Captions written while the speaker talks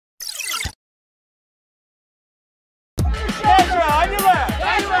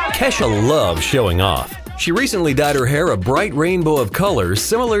Kesha loves showing off. She recently dyed her hair a bright rainbow of colors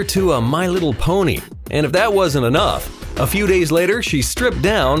similar to a My Little Pony. And if that wasn't enough, a few days later, she stripped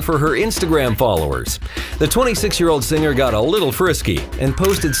down for her Instagram followers. The 26-year-old singer got a little frisky and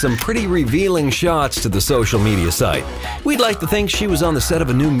posted some pretty revealing shots to the social media site. We'd like to think she was on the set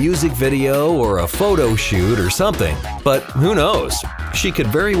of a new music video or a photo shoot or something, but who knows? She could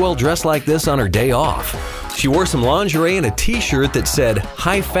very well dress like this on her day off. She wore some lingerie and a t-shirt that said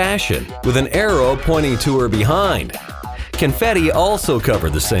 "High Fashion" with an arrow pointing to her behind. Confetti also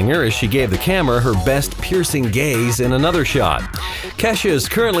covered the singer as she gave the camera her best piercing gaze in another shot. Kesha is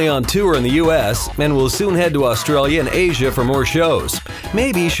currently on tour in the US and will soon head to Australia and Asia for more shows.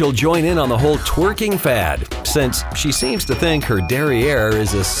 Maybe she'll join in on the whole twerking fad, since she seems to think her derriere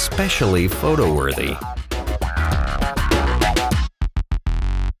is especially photo-worthy.